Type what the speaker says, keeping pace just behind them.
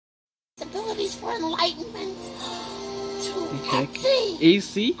possibilities for enlightenment. To Etsy.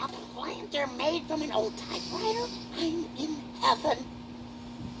 AC? A planter made from an old typewriter. I'm in heaven.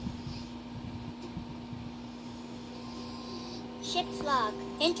 Ship's log.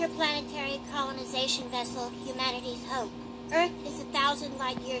 Interplanetary colonization vessel, Humanity's Hope. Earth is 1,000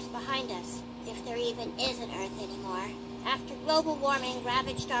 light years behind us, if there even is an Earth anymore. After global warming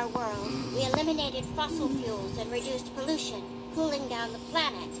ravaged our world, we eliminated fossil fuels and reduced pollution, cooling down the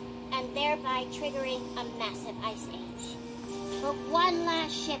planet, and thereby triggering a massive ice age. But one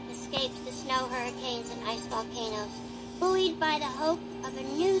last ship escaped the snow hurricanes and ice volcanoes, buoyed by the hope of a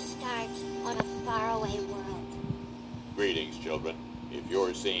new start on a faraway world. Greetings, children. If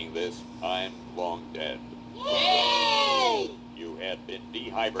you're seeing this, I'm long dead. Yay! You had been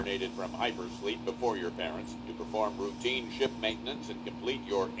dehibernated from hypersleep before your parents to perform routine ship maintenance and complete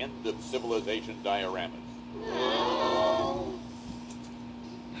your end-of-civilization dioramas.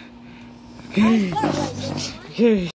 Okay. Okay.